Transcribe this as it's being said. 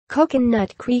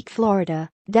Coconut Creek, Florida,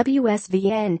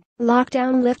 WSVN,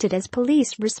 lockdown lifted as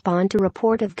police respond to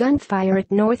report of gunfire at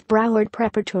North Broward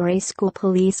Preparatory School.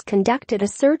 Police conducted a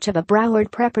search of a Broward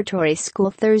Preparatory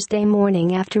School Thursday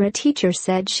morning after a teacher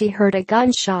said she heard a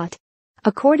gunshot.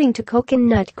 According to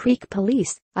Coconut Creek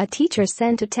Police, a teacher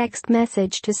sent a text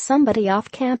message to somebody off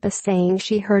campus saying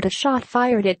she heard a shot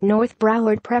fired at North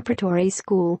Broward Preparatory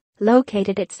School,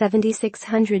 located at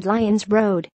 7600 Lyons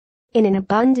Road. In an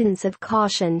abundance of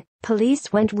caution,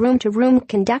 police went room to room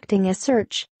conducting a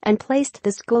search and placed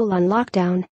the school on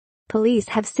lockdown. Police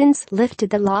have since lifted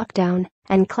the lockdown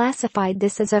and classified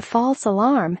this as a false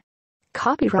alarm.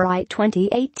 Copyright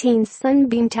 2018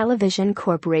 Sunbeam Television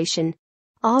Corporation.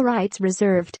 All rights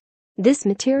reserved. This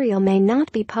material may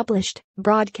not be published,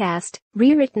 broadcast,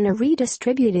 rewritten or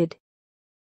redistributed.